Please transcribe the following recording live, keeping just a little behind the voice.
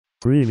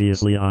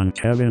Previously on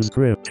Kevin's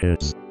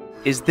Cryptids.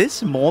 Is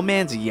this Mole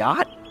Man's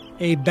yacht?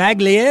 A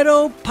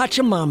Bagliero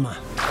Pachamama.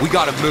 We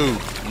gotta move,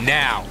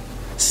 now.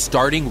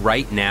 Starting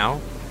right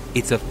now,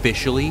 it's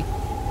officially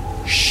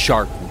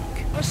Shark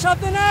Week. There's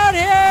something out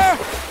here!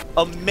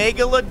 A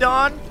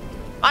Megalodon?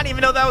 I didn't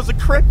even know that was a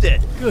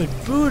cryptid. Good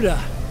Buddha.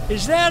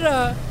 It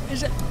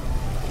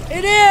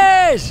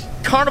is!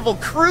 Carnival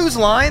Cruise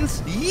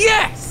Lines?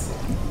 Yes!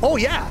 Oh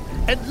yeah,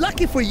 and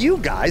lucky for you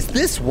guys,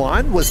 this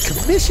one was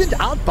commissioned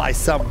out by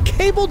some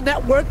cable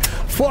network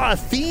for a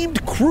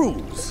themed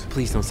cruise.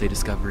 Please don't say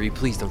Discovery,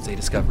 please don't say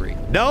Discovery.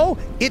 No,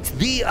 it's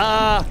the,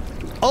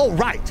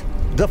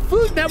 the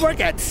Food Network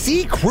at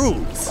Sea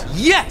Cruise.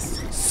 Yes!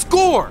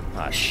 Score!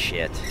 Ah,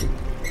 shit.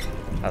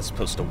 I was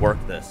supposed to work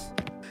this.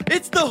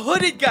 It's the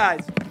hooded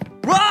guys!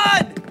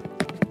 Run!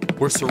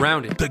 We're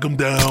surrounded. Take them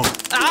down.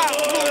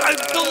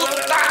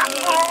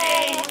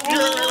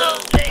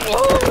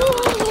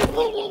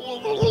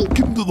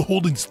 Get him to the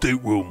holding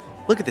stateroom.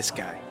 Look at this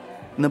guy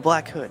in the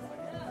black hood.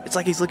 It's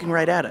like he's looking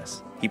right at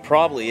us. He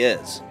probably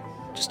is.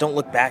 Just don't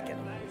look back at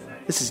him.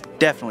 This is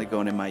definitely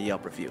going in my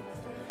Yelp review.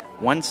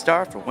 1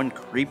 star for one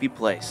creepy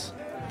place.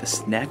 The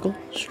Snackle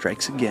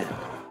strikes again.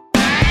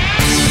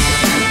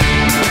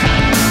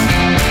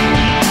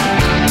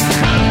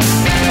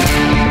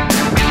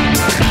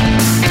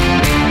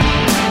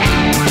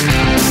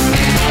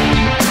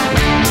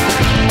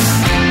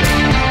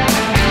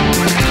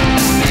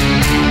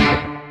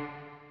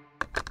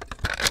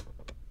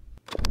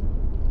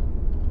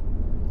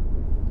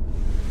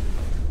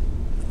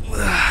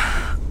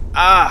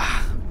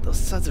 Those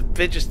sons of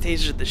bitches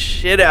tasered the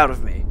shit out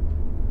of me.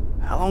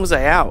 How long was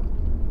I out?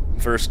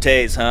 First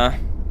tase, huh?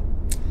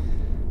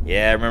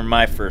 Yeah, I remember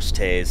my first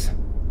tase.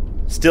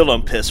 Still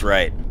don't piss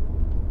right.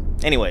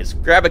 Anyways,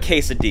 grab a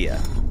quesadilla.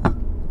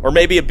 Or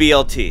maybe a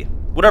BLT.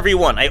 Whatever you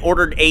want. I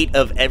ordered 8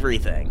 of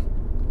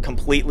everything.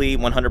 Completely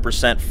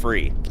 100%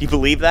 free. Can you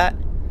believe that?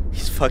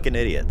 These fucking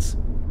idiots.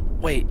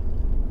 Wait,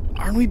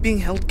 aren't we being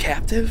held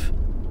captive?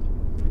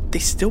 They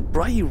still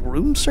brought you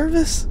room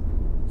service?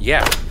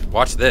 Yeah,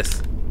 watch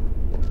this.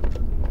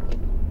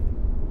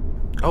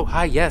 Oh,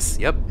 hi, yes,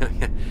 yep.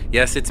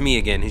 Yes, it's me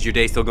again. Is your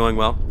day still going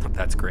well?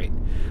 That's great.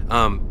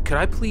 Could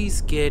I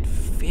please get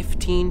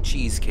 15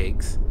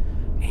 cheesecakes?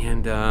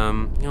 And,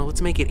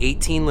 let's make it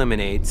 18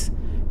 lemonades.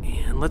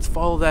 And let's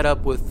follow that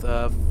up with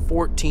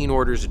 14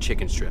 orders of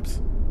chicken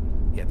strips.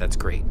 Yeah, that's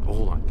great. Oh,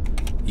 hold on.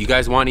 You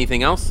guys want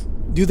anything else?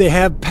 Do they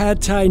have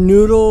pad thai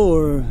noodle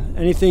or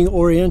anything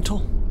oriental?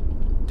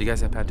 Do you guys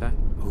have pad thai?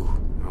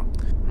 Ooh.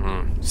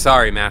 Oh.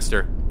 Sorry,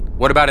 master.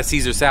 What about a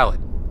Caesar salad?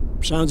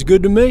 Sounds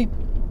good to me.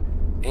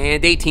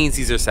 And 18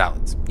 Caesar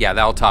salads. Yeah,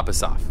 that'll top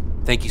us off.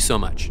 Thank you so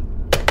much.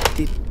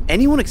 Did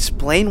anyone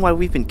explain why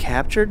we've been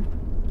captured?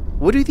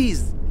 What do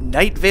these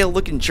Night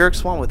Vale-looking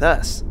jerks want with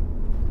us?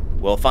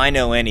 Well, if I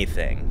know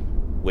anything,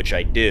 which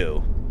I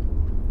do,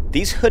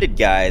 these hooded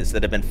guys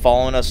that have been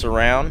following us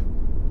around,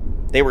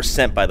 they were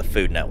sent by the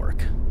Food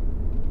Network.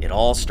 It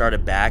all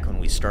started back when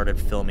we started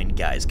filming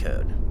Guys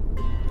Code.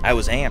 I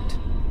was amped.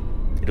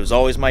 It was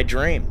always my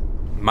dream.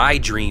 My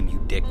dream, you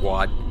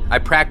dickwad. I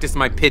practiced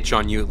my pitch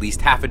on you at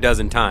least half a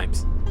dozen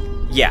times.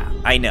 Yeah,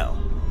 I know.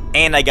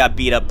 And I got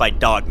beat up by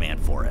Dogman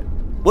for it.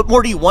 What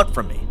more do you want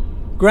from me?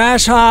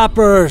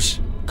 Grasshoppers!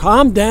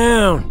 Calm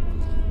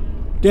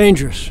down.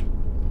 Dangerous.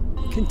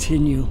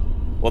 Continue.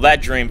 Well,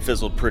 that dream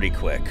fizzled pretty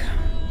quick.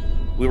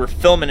 We were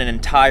filming an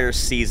entire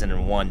season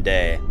in one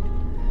day.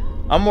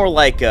 I'm more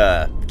like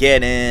a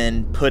get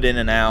in, put in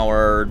an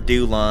hour,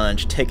 do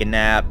lunch, take a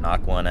nap,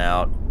 knock one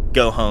out,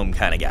 go home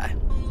kind of guy.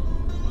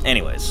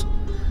 Anyways,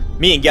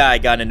 me and Guy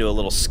got into a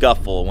little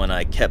scuffle when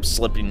I kept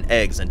slipping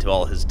eggs into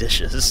all his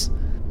dishes.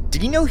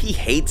 Did you know he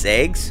hates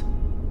eggs?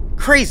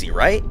 Crazy,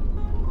 right?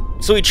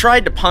 So he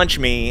tried to punch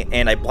me,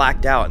 and I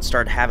blacked out and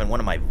started having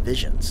one of my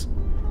visions.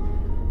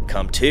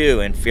 Come to,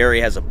 and Fury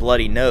has a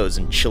bloody nose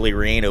and chili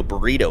relleno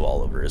burrito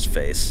all over his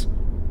face.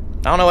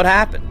 I don't know what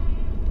happened.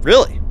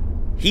 Really.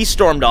 He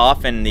stormed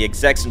off, and the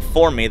execs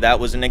informed me that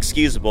was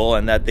inexcusable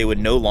and that they would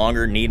no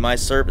longer need my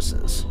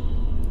services.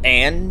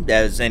 And,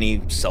 as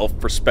any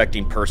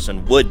self-respecting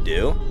person would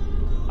do,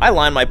 I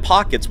lined my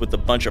pockets with a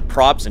bunch of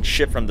props and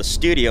shit from the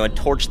studio and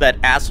torched that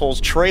asshole's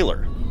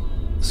trailer.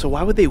 So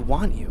why would they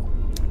want you?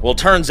 Well,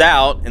 turns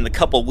out, in the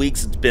couple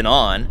weeks it's been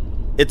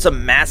on, it's a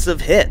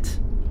massive hit.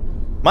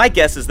 My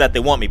guess is that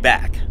they want me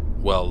back.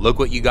 Well, look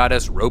what you got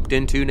us roped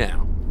into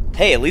now.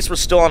 Hey, at least we're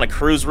still on a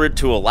cruise route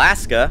to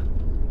Alaska.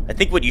 I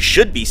think what you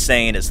should be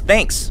saying is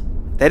thanks.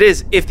 That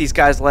is, if these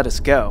guys let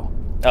us go.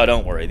 Oh,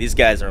 don't worry. These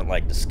guys aren't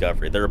like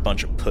Discovery. They're a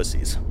bunch of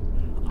pussies.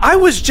 I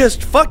was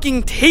just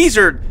fucking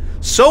tasered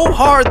so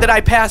hard that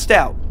I passed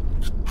out.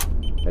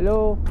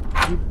 Hello?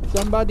 Did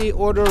somebody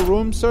order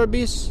room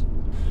service?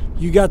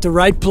 You got the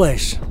right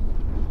place.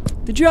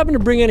 Did you happen to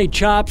bring any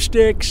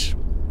chopsticks?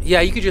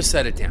 Yeah, you could just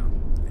set it down.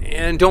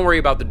 And don't worry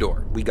about the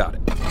door. We got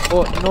it.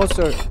 Oh, no,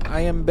 sir. I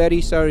am very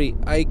sorry.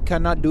 I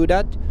cannot do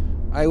that.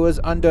 I was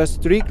under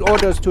strict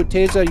orders to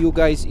taser you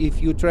guys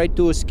if you try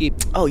to escape.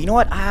 Oh, you know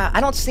what? I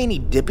don't see any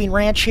dipping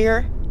ranch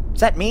here.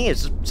 Is that me?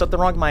 Is something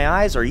wrong with my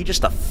eyes? Or are you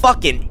just a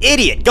fucking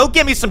idiot? Go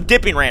get me some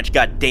dipping ranch,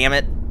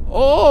 goddammit.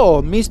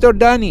 Oh, Mr.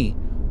 Danny.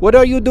 What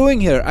are you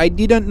doing here? I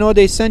didn't know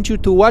they sent you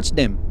to watch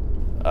them.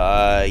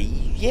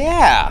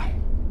 Yeah.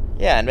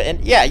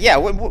 Yeah.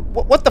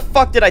 What the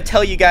fuck did I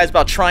tell you guys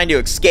about trying to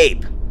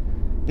escape?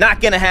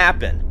 Not gonna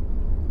happen.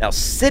 Now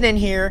sit in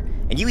here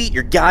and you eat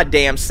your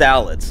goddamn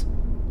salads.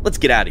 Let's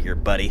get out of here,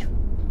 buddy.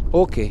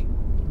 Okay.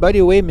 By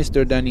the way,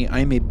 Mr. Danny,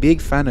 I'm a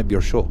big fan of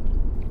your show.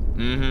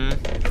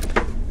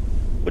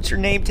 What's your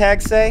name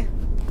tag say?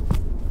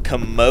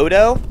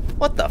 Komodo?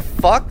 What the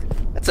fuck?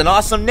 That's an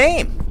awesome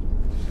name.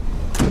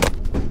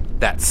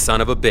 That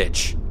son of a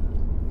bitch.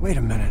 Wait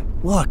a minute.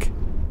 Look.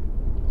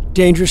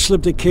 Dangerous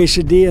slipped a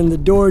quesadilla in the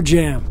door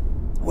jamb.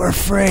 We're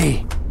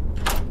free.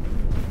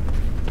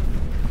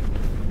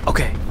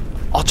 Okay,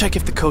 I'll check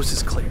if the coast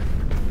is clear.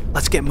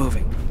 Let's get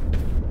moving.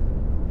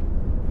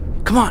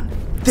 Come on,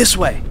 this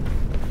way.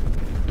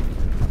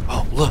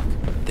 Oh, look.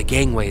 The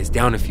gangway is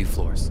down a few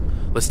floors.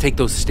 Let's take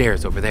those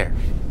stairs over there.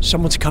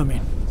 Someone's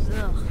coming.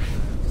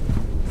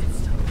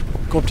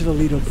 Go up to the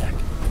Lido deck.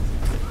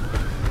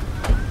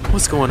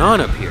 What's going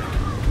on up here?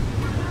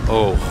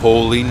 Oh,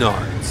 holy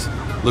nards.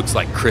 Looks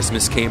like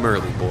Christmas came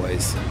early,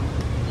 boys.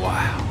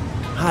 Wow.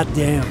 Hot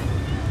damn.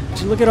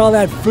 Did you look at all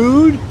that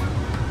food?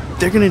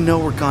 They're gonna know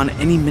we're gone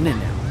any minute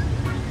now.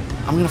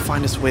 I'm gonna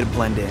find us a way to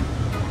blend in.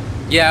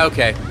 Yeah,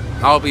 okay.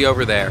 I'll be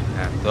over there.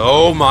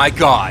 Oh my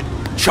god.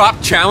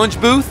 Chop challenge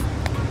booth?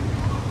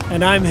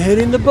 And I'm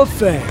hitting the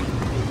buffet.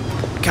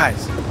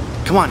 Guys,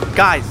 come on,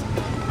 guys.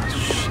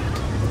 Shit.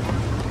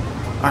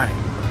 Alright,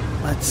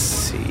 let's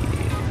see.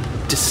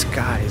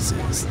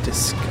 Disguises.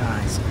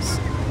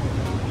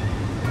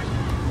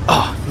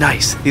 Oh,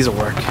 nice. These'll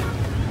work.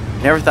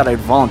 Never thought I'd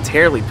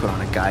voluntarily put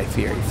on a Guy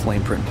Fieri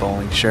flame print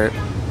bowling shirt.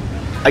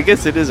 I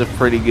guess it is a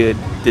pretty good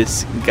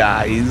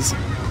disguise.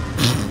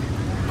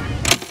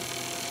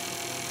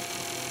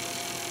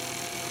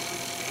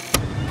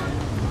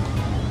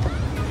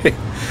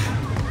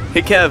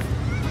 Hey Kev,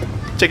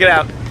 check it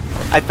out.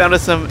 I found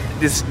us some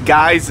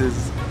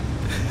disguises.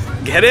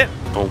 Get it?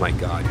 Oh my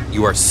god,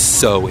 you are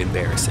so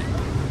embarrassing.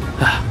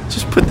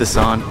 Just put this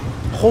on.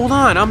 Hold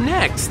on, I'm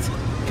next.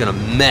 Gonna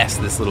mess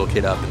this little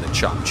kid up in the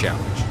Chop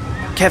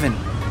Challenge. Kevin,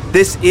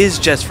 this is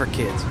just for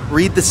kids.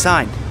 Read the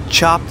sign.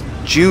 Chopped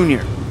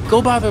Junior.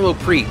 Go bother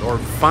Lopre or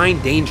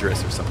find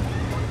Dangerous or something.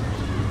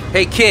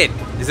 Hey kid,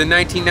 is it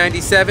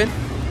 1997?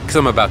 Because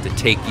I'm about to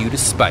take you to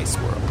Spice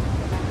World.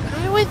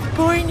 I was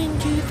born in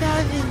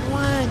 2001.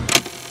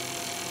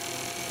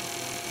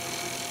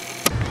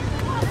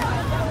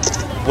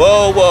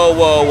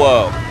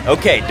 Whoa.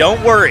 Okay,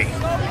 don't worry.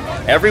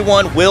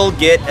 Everyone will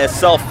get a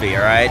selfie,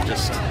 alright?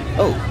 Just...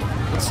 Oh,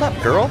 what's up,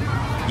 girl?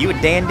 You a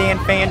Dan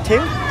fan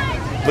too?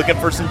 Looking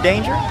for some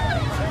danger?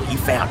 You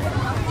found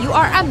it. You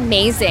are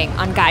amazing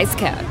on Guy's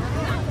Code.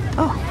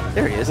 Oh,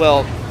 there he is.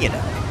 Well, you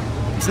know,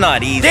 it's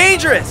not easy.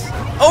 Dangerous!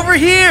 Over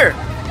here!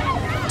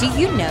 Do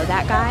you know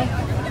that guy?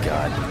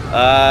 God.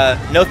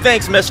 No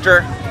thanks,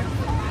 mister.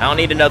 I don't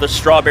need another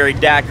strawberry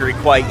daiquiri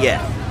quite yet.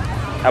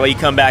 How about you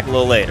come back a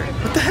little later?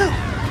 What the hell?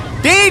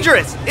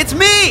 Dangerous! It's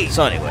me!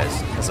 So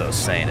anyways, as I was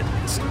saying,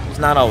 it's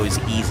not always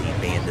easy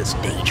being this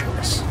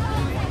dangerous.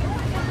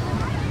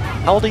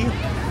 How old are you?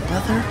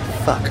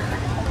 Motherfucker.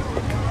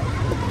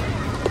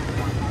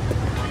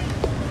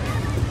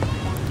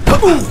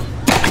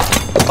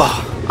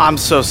 Oh, I'm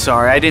so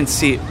sorry. I didn't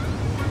see it.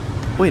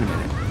 Wait a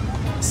minute.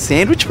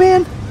 Sandwich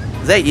Man?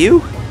 Is that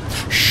you?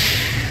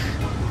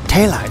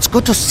 Taylor, it's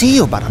good to see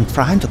you, but I'm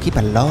trying to keep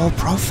a low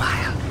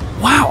profile.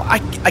 Wow, I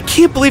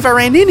can't believe I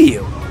ran into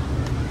you.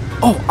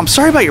 Oh, I'm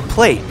sorry about your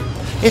plate.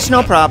 It's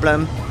no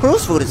problem.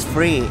 Cruise food is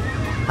free.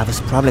 I was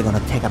probably gonna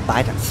take a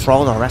bite and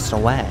throw the rest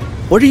away.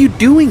 What are you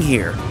doing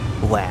here?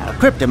 Well,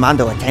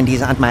 Cryptomondo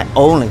attendees aren't my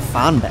only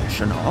fan base,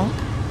 you know.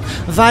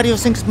 Why do you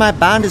think my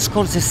band is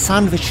called the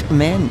Sandwich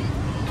Men?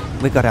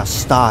 We got our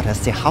start as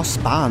the house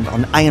band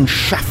on Iron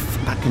Chef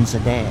back in the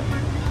day.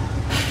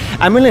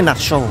 I'm really not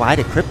sure why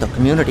the crypto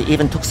community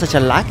even took such a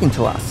liking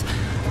to us.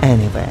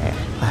 Anyway,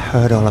 I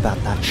heard all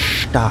about that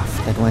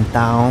stuff that went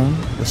down,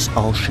 this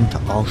ocean to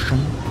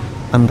ocean.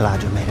 I'm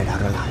glad you made it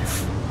out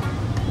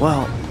alive.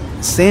 Well,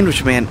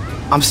 Sandwich Man,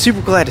 I'm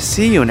super glad to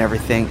see you and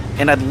everything,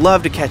 and I'd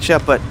love to catch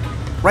up, but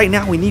right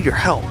now we need your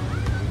help.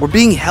 We're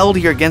being held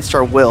here against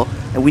our will,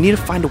 and we need to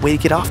find a way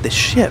to get off this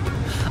ship.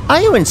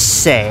 Are you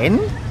insane?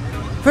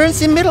 We're in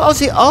the middle of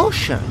the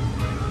ocean.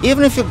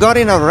 Even if you got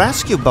in a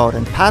rescue boat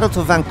and paddled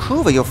to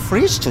Vancouver, you'll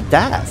freeze to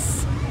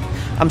death.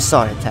 I'm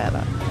sorry,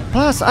 Taylor.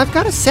 Plus, I've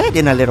got to say it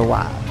in a little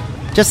while.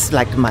 Just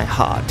like my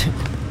heart.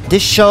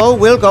 This show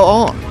will go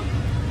on.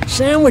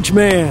 Sandwich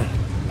Man.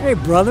 Hey,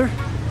 brother.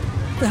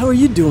 What the hell are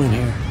you doing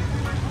here?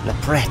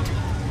 LaPrette,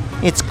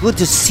 it's good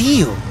to see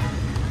you.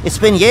 It's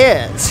been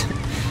years.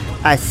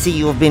 I see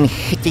you've been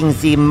hitting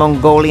the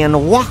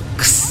Mongolian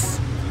walks.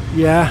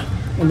 Yeah,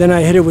 and then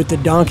I hit it with the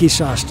donkey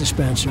sauce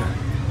dispenser.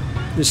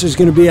 This is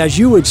going to be, as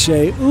you would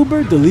say,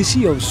 uber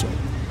delicioso.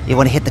 You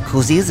want to hit the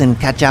koozies and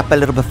catch up a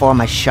little before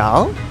my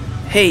show?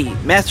 Hey,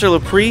 Master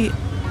Lopre,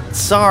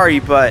 sorry,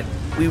 but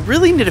we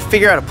really need to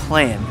figure out a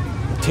plan.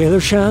 Taylor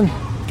Shan,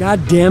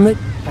 God damn it,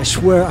 I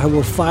swear I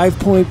will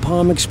 5-point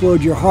palm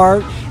explode your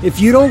heart if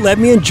you don't let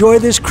me enjoy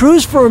this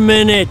cruise for a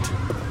minute.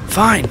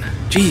 Fine.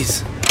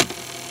 Jeez.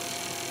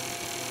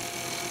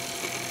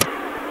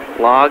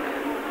 Log.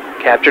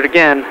 Captured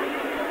again.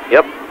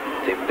 Yep.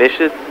 It's a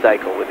vicious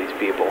cycle with these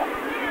people.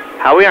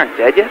 How we aren't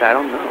dead yet, I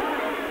don't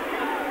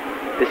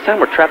know. This time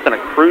we're trapped on a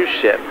cruise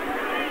ship.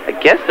 I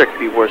guess there could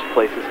be worse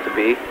places to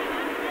be.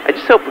 I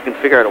just hope we can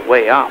figure out a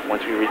way out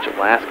once we reach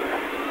Alaska.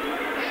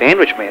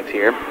 Sandwich Man's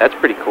here. That's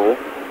pretty cool.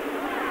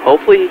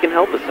 Hopefully he can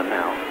help us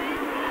somehow.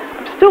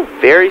 I'm still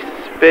very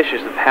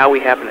suspicious of how we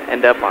happen to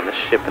end up on this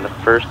ship in the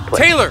first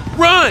place. Taylor,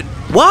 run!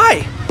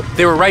 Why?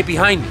 They were right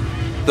behind me.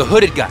 The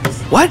hooded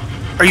guys. What?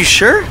 Are you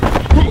sure?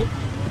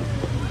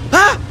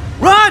 Ah!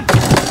 Run!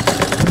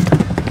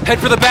 Head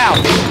for the bow.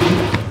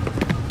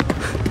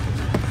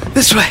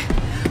 This way.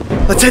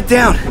 Let's head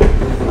down.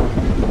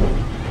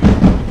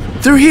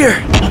 Through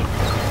here.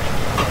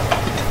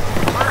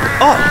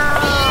 Oh!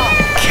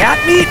 Cat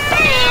meat?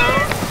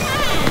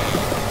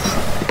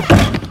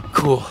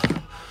 Cool.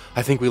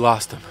 I think we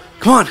lost him.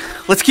 Come on,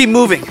 let's keep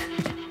moving.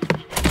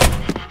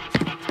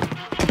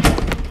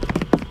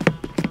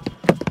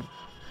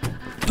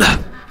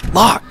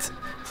 Locked.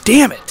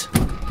 Damn it.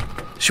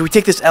 Should we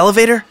take this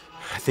elevator?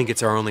 I think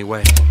it's our only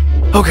way.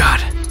 Oh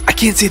God, I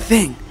can't see a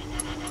thing.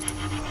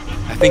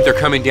 I think they're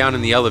coming down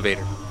in the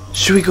elevator.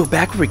 Should we go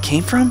back where we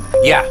came from?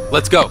 Yeah,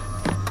 let's go.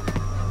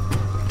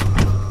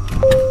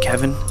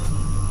 Kevin,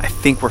 I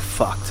think we're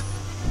fucked.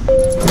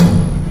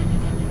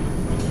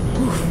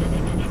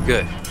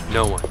 Good.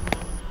 No one.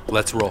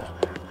 Let's roll.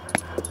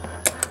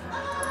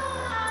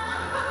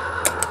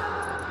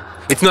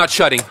 It's not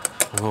shutting.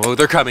 Oh,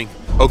 they're coming.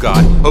 Oh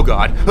God. Oh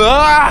God.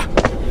 Ah!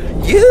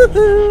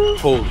 Yoo-hoo!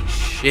 Holy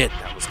shit,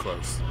 that was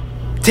close.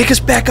 Take us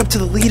back up to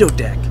the Lido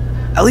deck.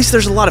 At least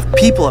there's a lot of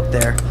people up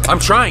there. I'm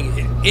trying.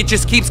 It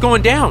just keeps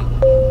going down.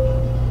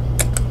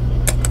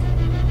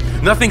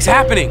 Nothing's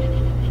happening.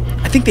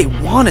 I think they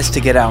want us to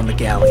get out in the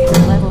galley.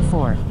 Level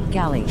 4,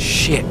 galley.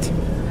 Shit.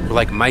 We're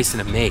like mice in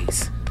a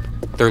maze.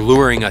 They're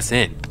luring us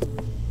in.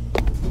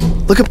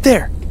 Look up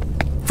there.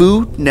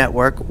 Food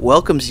Network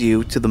welcomes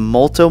you to the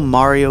Molto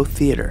Mario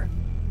Theater.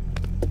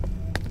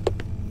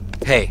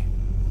 Hey,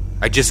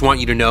 I just want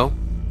you to know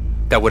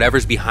that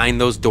whatever's behind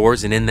those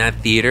doors and in that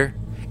theater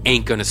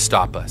ain't gonna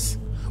stop us.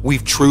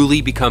 We've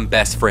truly become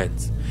best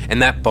friends.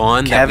 And that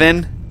bond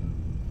Kevin?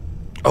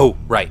 Oh,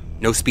 right.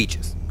 No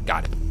speeches.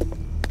 Got it.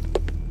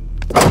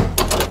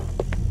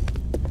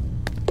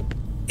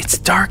 It's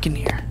dark in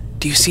here.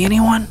 Do you see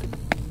anyone?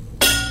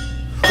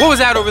 What was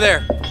that over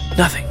there?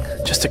 Nothing.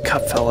 Just a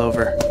cup fell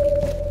over.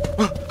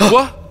 What?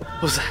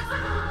 What was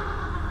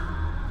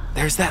that?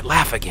 There's that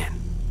laugh again.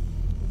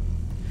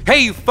 Hey,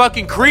 you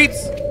fucking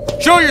creeps!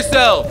 Show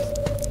yourselves!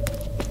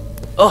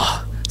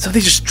 Oh,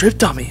 something just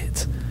dripped on me.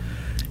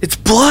 It's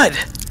blood.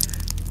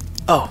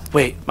 Oh,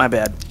 wait, my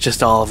bad.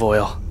 Just olive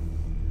oil.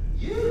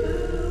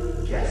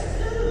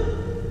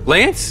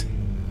 Lance?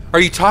 Are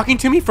you talking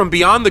to me from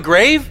beyond the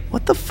grave?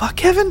 What the fuck,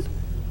 Kevin?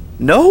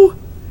 No,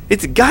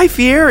 it's Guy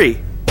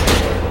Fieri.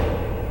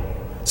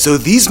 So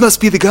these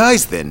must be the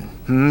guys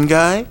then,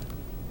 Guy?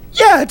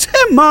 Yeah, it's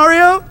him,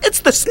 Mario. It's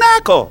the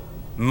Snackle.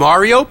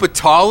 Mario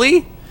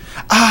Batali?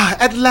 Ah,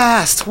 at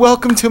last.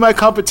 Welcome to my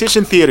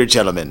competition theater,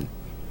 gentlemen.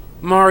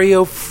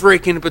 Mario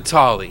freaking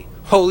Batali.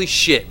 Holy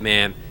shit,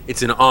 man.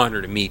 It's an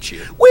honor to meet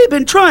you. We've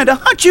been trying to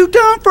hunt you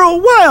down for a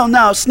while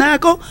now,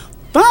 Snackle.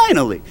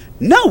 Finally,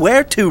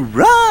 nowhere to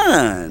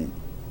run.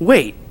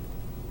 Wait,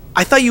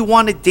 I thought you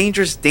wanted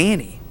Dangerous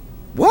Danny.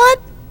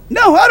 What?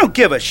 No, I don't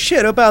give a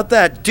shit about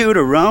that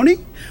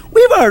dude-a-roni.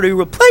 We've already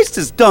replaced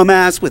his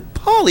dumbass with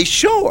Pauly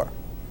Shore.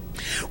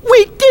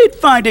 We did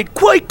find it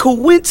quite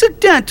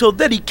coincidental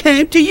that he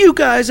came to you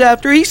guys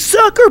after he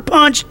sucker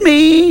punched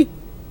me.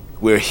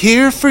 We're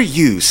here for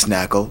you,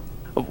 Snackle.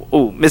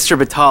 Oh, Mr.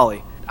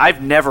 Batali,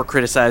 I've never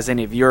criticized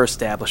any of your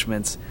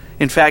establishments.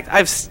 In fact, I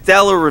have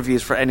stellar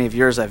reviews for any of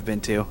yours I've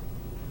been to.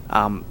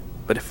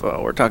 But if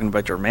we're talking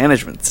about your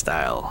management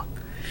style...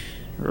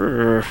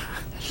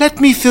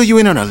 Let me fill you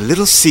in on a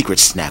little secret,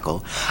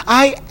 Snackle.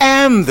 I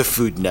am the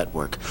Food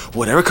Network.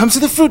 Whatever comes to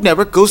the Food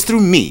Network goes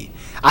through me.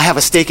 I have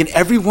a stake in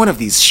every one of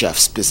these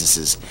chefs'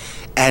 businesses.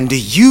 And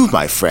you,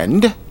 my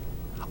friend,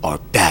 are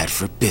bad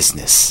for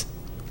business.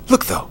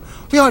 Look, though,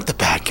 we aren't the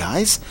bad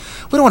guys.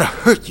 We don't want to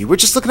hurt you. We're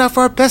just looking out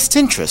for our best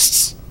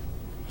interests.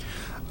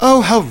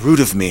 Oh, how rude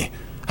of me.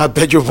 I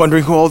bet you're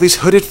wondering who all these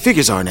hooded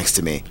figures are next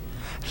to me.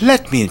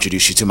 Let me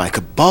introduce you to my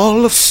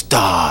cabal of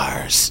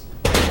stars.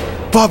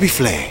 Bobby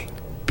Flay.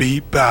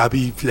 Beat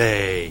Bobby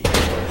Flay.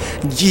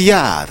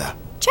 Giada.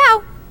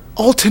 Ciao.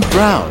 Alton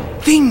Brown.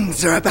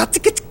 Things are about to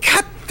get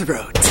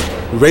cutthroat.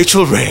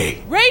 Rachel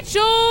Ray.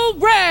 Rachel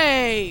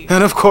Ray.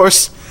 And of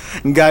course,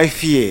 Guy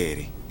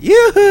Fieri.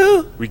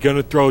 Yoo-hoo! We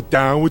gonna throw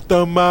down with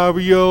them,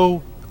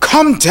 Mario?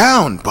 Come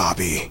down,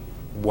 Bobby.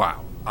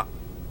 Wow.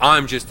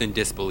 I'm just in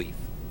disbelief.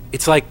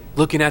 It's like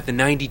looking at the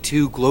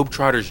 92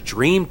 Globetrotters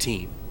dream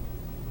team.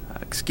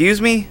 Excuse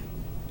me?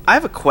 I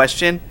have a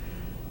question.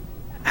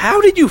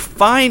 How did you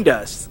find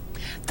us?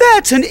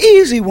 That's an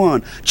easy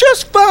one.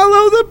 Just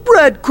follow the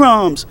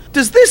breadcrumbs.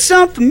 Does this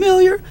sound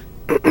familiar?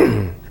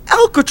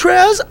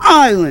 Alcatraz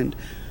Island.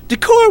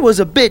 Decor was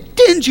a bit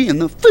dingy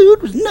and the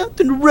food was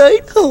nothing to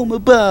write home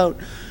about.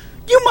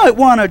 You might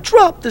want to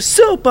drop the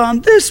soap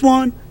on this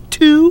one.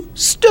 2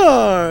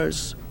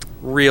 stars.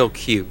 Real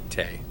cute,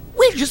 Tay.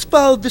 We just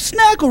followed the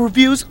Snackle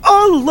reviews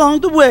all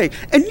along the way,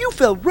 and you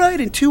fell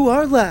right into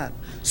our lap.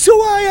 So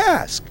I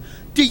ask,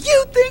 do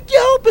you think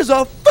Yelp is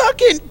a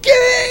fucking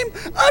game?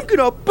 I'm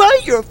gonna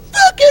bite your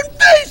fucking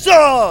face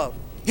off!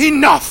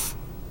 Enough!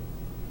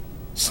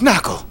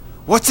 Snackle,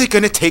 what's it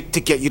gonna take to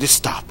get you to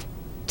stop?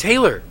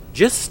 Taylor,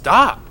 just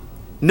stop.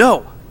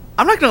 No,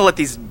 I'm not gonna let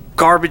these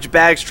garbage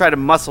bags try to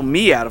muscle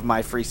me out of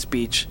my free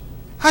speech.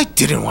 I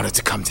didn't want it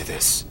to come to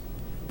this.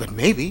 But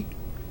maybe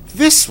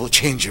this will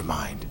change your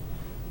mind.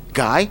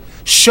 Guy,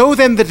 show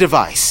them the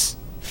device.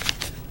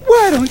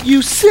 Why don't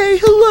you say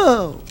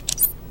hello?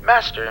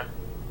 Master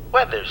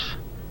Weathers,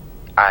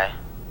 I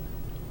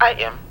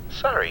am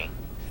sorry.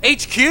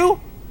 HQ?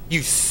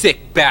 You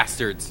sick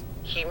bastards.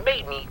 He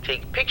made me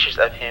take pictures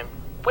of him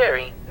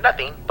wearing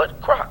nothing but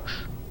Crocs.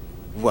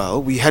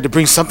 Well, we had to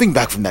bring something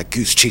back from that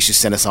goose chase you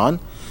sent us on.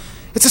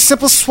 It's a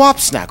simple swap,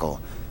 Snackle.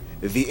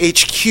 The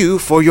HQ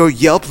for your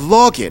Yelp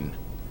login.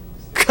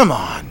 Come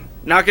on.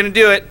 Not gonna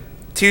do it.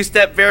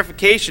 2-step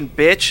verification,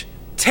 bitch.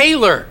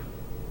 Taylor!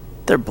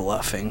 They're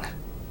bluffing.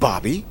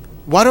 Bobby,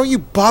 why don't you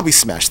Bobby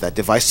smash that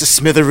device to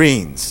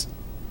smithereens?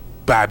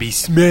 Bobby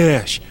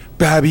smash!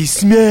 Bobby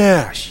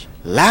smash!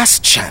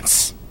 Last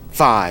chance.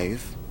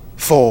 5,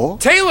 4,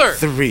 Taylor!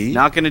 3,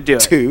 Not gonna do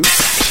it. 2.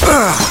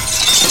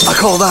 I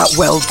call that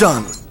well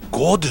done.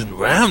 Gordon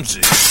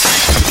Ramsay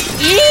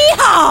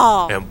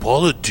Yeehaw! and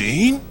Paula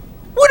Deen?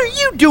 What are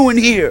you doing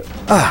here?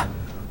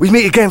 We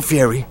meet again,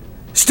 Fieri.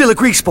 Still a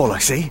grease ball, I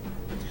see.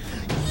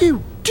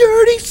 You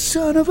dirty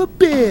son of a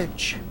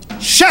bitch.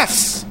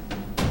 Chefs!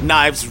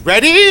 Knives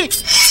ready?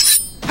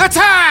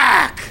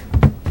 Attack!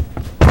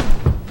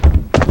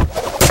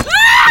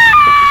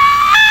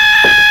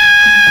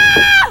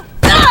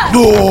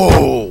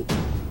 No!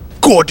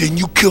 Gordon,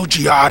 you killed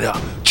Giada.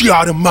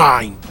 Giada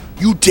mine.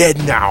 You dead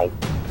now.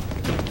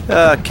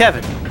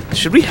 Kevin,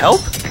 should we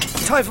help?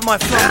 Time for my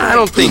flight. I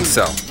don't think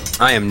so.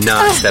 I am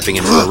not stepping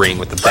into the ring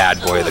with the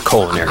bad boy of the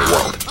culinary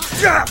world.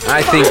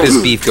 I think this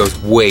beef goes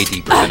way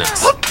deeper than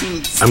us.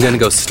 I'm gonna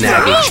go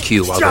snag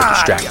HQ while they're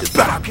distracted.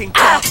 Fucking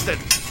bastard!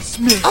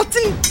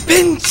 Alton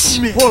Pinch!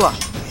 Paula,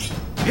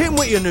 hit him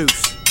with your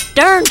noose.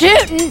 Darn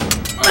tootin'.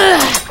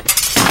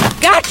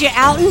 Gotcha,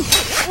 Alton.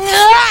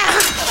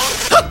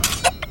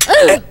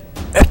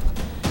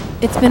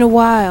 It's been a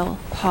while,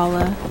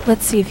 Paula.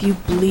 Let's see if you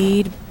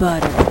bleed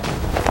butter.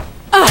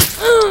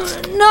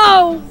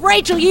 No!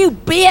 Rachel, you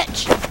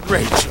bitch!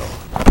 Rachel,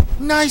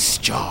 nice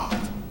job.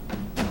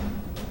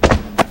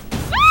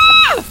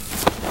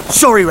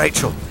 Sorry,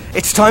 Rachel.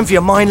 It's time for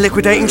your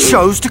mind-liquidating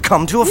shows to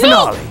come to a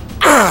finale.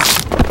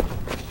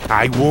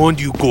 I warned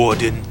you,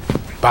 Gordon.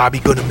 Bobby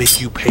gonna make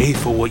you pay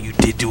for what you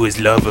did to his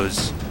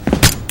lovers.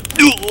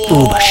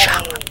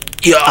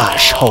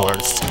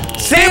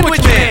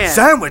 Sandwich Man!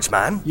 Sandwich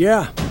Man?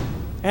 Yeah.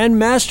 And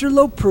Master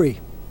Lopri.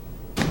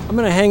 I'm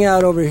gonna hang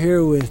out over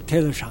here with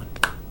Taylor Sean.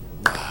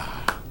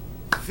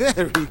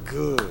 Very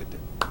good.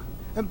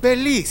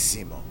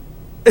 Bellissimo.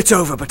 It's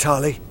over,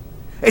 Batali.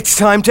 It's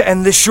time to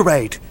end this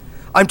charade.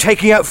 I'm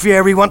taking out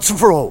Fieri once and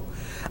for all.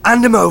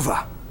 And I'm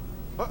over.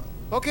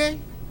 Okay.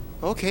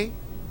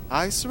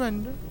 I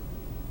surrender.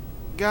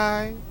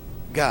 Guy,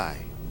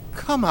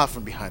 come out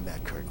from behind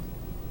that curtain.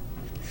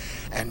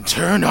 And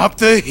turn up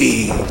the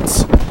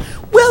heat.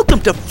 Welcome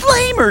to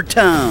Flamer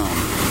Town.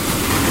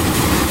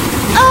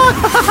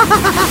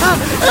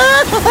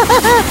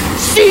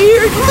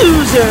 Seared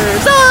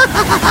losers.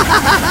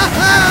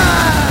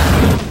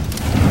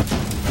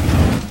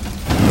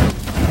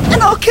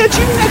 And I'll catch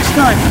you next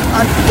time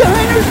on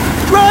Diners,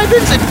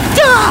 Drive-Ins, and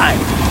Dive.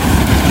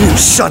 You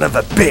son of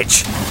a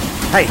bitch.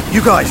 Hey,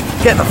 you guys,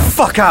 get the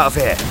fuck out of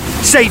here.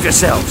 Save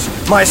yourselves.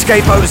 My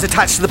escape boat is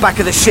attached to the back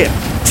of the ship.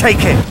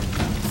 Take it.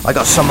 I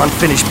got some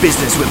unfinished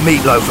business with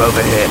Meatloaf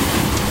over here.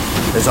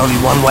 There's only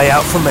one way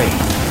out for me.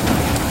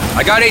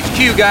 I got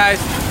HQ, guys.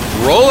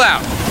 Roll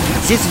out.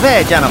 This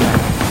way, gentlemen.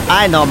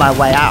 I know my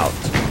way out.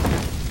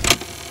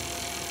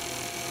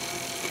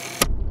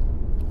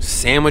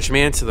 Sandwich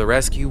Man to the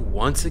rescue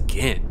once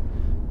again.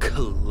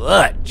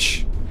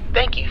 Clutch.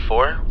 Thank you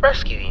for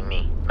rescuing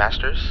me,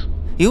 Masters.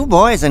 You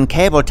boys and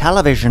cable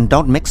television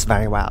don't mix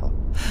very well.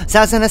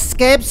 There's an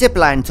escape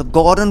zipline to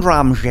Gordon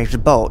Ramsay's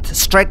boat,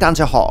 straight down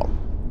the hall.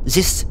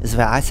 This is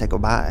where I say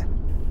goodbye.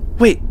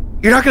 Wait,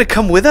 you're not gonna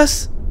come with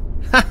us?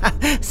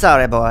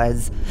 Sorry,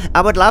 boys.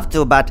 I would love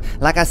to, but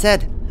like I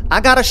said,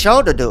 I got a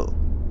show to do.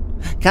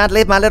 Can't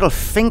leave my little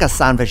finger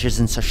sandwiches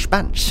in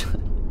suspense.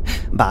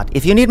 But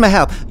if you need my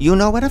help, you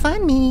know where to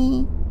find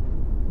me.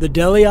 The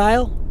deli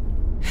aisle?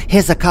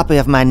 Here's a copy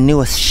of my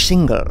newest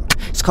single.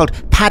 It's called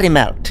Patty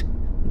Melt.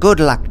 Good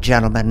luck,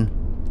 gentlemen.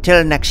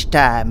 Till next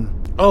time.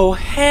 Oh,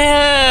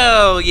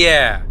 hell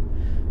yeah!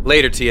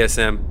 Later,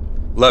 TSM.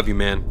 Love you,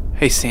 man.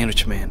 Hey,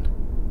 Sandwich Man.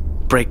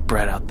 Break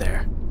bread out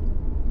there.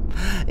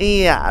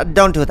 Yeah,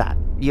 don't do that.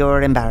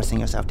 You're embarrassing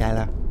yourself,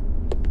 Taylor.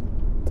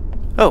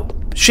 Oh,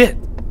 shit.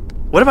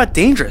 What about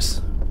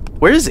Dangerous?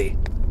 Where is he?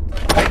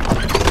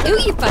 Ooh,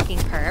 you fucking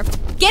perv.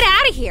 Get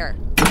out of here!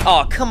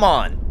 Oh, come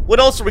on. What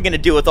else are we gonna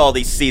do with all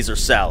these Caesar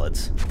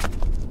salads?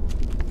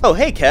 Oh,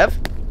 hey, Kev.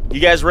 You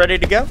guys ready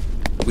to go?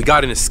 We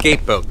got an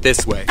escape boat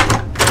this way.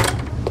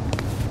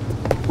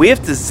 We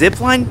have to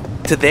zipline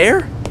to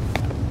there?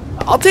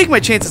 I'll take my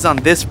chances on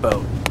this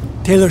boat.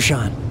 Taylor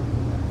Sean,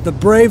 the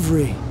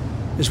bravery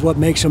is what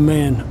makes a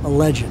man a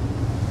legend.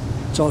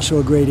 It's also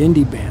a great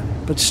indie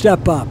band. But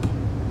step up.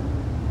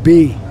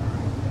 Be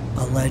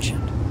a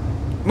legend.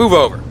 Move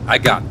over. I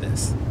got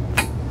this.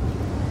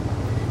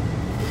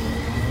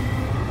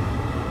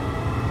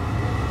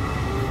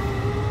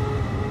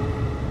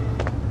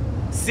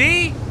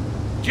 See?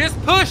 Just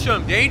push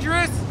him,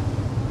 Dangerous.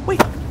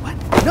 Wait, what?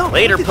 No.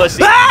 Later,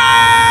 pussy.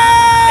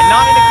 Ah! And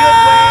not in a good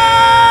way.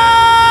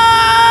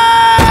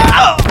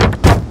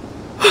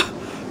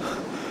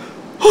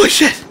 Holy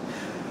shit!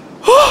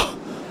 Oh,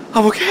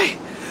 I'm okay.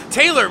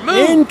 Taylor,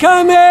 move!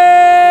 Incoming!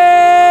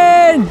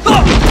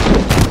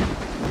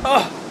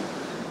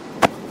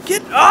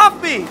 Get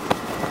off me!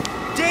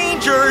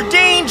 Danger,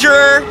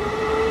 danger!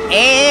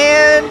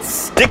 And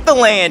stick the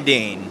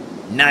landing.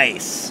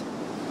 Nice.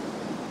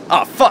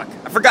 Oh, fuck.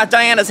 I forgot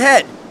Diana's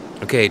head.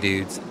 Okay,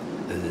 dudes.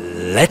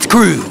 Let's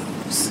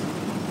cruise.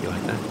 You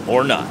like that?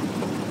 Or not.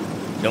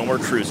 No more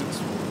cruises.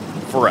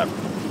 Forever.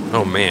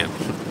 Oh, man.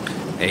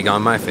 Egg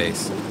on my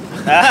face.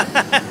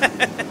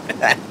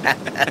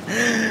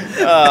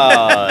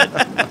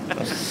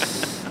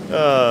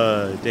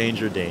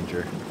 Danger,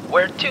 danger.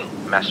 Where to,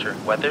 Master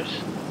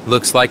Weathers?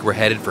 Looks like we're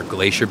headed for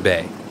Glacier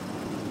Bay.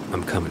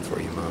 I'm coming for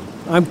you, Mom.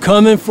 I'm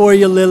coming for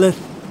you, Lilith.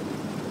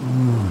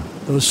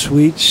 Those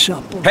sweet,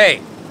 supple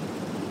Hey!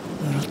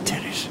 little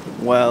titties.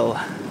 Well,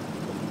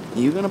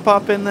 you gonna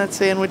pop in that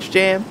sandwich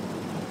jam?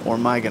 Or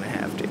am I gonna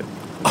have to?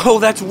 Oh,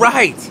 that's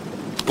right!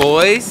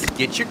 Boys,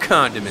 get your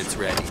condiments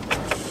ready.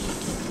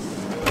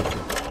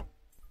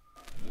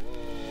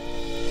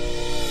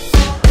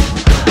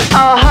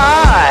 Oh,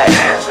 hi!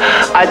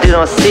 I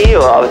didn't see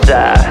you out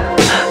there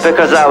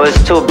because I was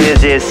too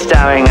busy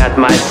staring at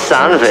my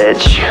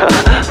sandwich.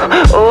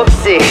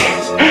 Oopsie.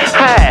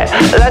 Hey,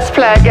 let's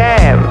play a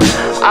game.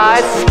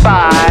 I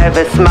spy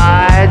with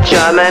my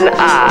German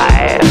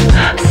eye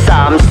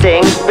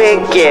something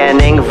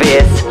beginning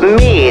with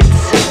meat.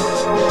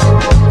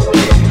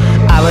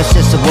 I was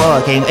just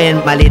walking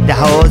in my little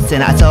house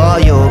and I saw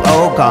you.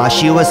 Oh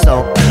gosh, you were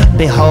so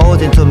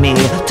beholden to me,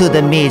 to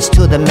the meats,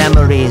 to the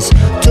memories,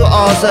 to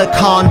all the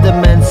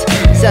condiments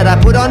that I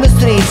put on the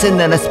streets. And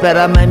then I spread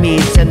out my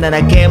meats and then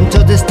I came to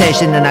the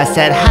station and I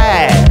said,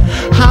 hey,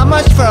 how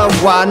much for a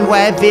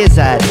one-way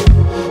visit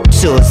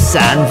to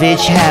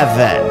sandwich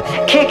heaven?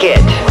 Kick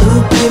it.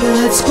 Ooh, baby,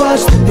 let's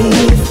squash the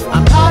beef.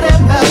 I'm hot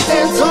and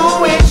melting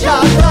to each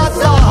other's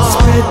arms.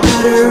 Spread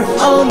butter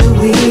on the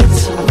wheat.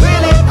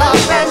 Really up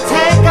and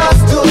take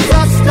us to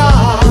the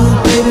stars. Ooh,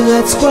 baby,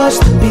 let's squash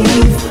the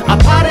beef.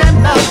 I'm hot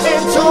and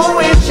melting to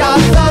each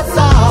other's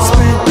arms.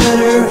 Spread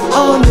butter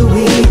on the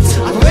wheat.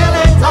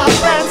 Really up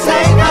and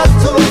take us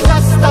to the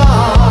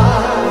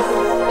stars.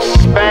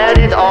 Spread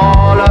it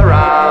all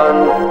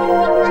around.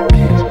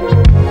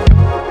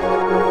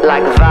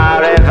 Like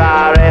very,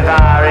 very,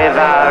 very,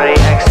 very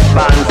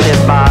expensive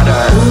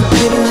butter. Ooh,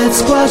 baby, let's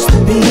squash the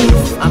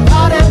beef. I'm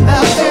hot and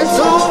melting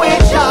to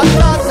each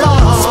other's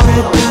arms.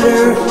 Spread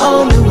butter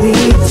on the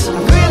wheat.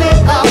 Grill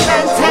it up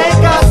and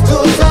take us to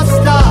the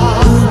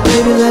stars. Ooh,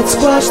 baby, let's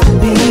squash the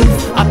beef.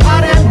 I'm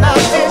hot and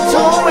melting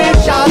to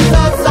each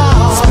other's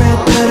arms. Spread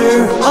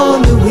butter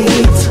on the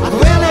wheat.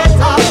 Grill it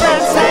up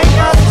and take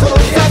us to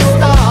the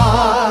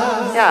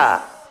stars. Yeah.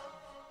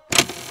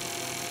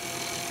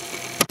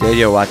 Dude,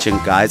 you're watching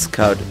Guys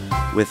Code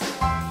with...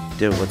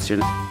 Dude, what's your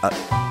name?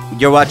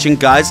 You're watching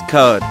Guys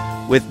Code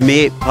with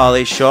me,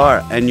 Pauly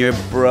Shore, and your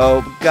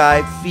bro,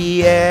 Guy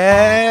Fieri.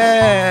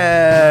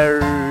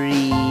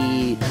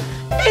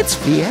 It's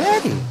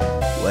Fieri.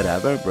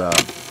 Whatever, bro.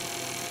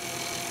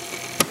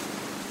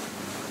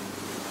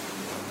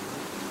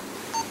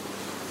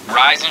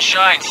 Rise and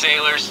shine,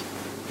 sailors.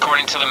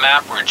 According to the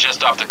map, we're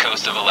just off the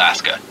coast of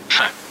Alaska.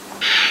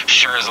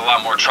 Sure is a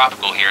lot more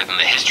tropical here than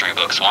the history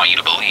books want you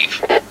to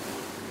believe.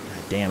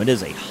 Damn, it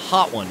is a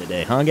hot one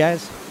today, huh,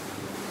 guys?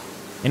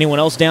 Anyone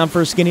else down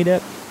for a skinny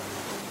dip?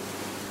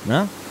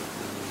 No?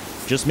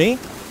 Just me?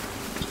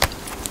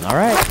 All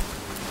right.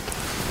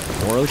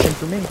 More ocean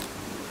for me.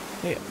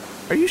 Hey,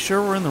 are you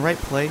sure we're in the right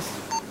place?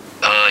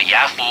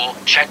 Yeah, fool.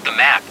 Check the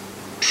map.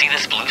 See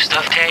this blue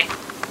stuff, Tay?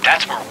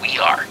 That's where we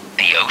are,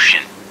 the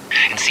ocean.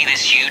 And see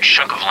this huge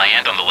chunk of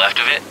land on the left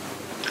of it?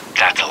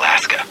 That's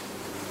Alaska.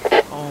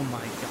 Oh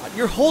my god,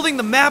 you're holding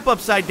the map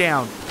upside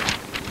down.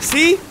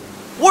 See?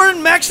 We're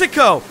in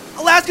Mexico!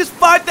 Alaska's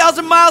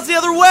 5,000 miles the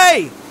other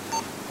way!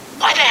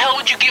 Why the hell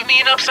would you give me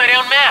an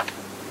upside-down map?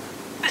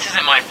 This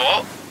isn't my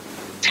fault.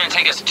 It's gonna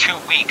take us 2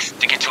 weeks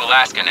to get to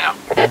Alaska now.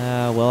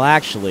 Well,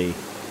 actually,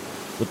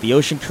 with the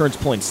ocean currents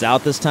pulling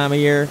south this time of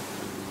year,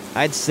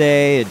 I'd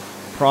say it'd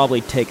probably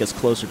take us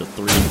closer to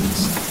 3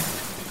 weeks.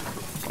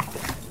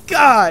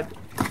 God!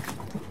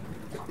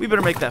 We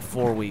better make that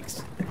 4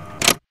 weeks.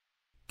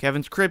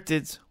 Kevin's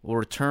Cryptids will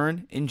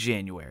return in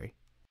January.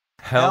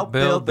 Help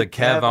build the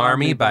Kev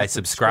Army by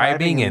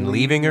subscribing and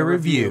leaving a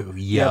review,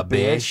 ya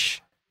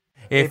bish.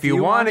 If you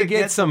want to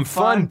get some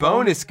fun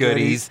bonus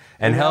goodies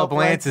and help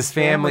Lance's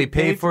family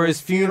pay for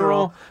his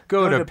funeral,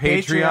 go to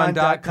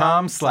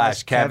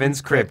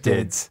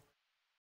patreon.com/KevinsCryptids.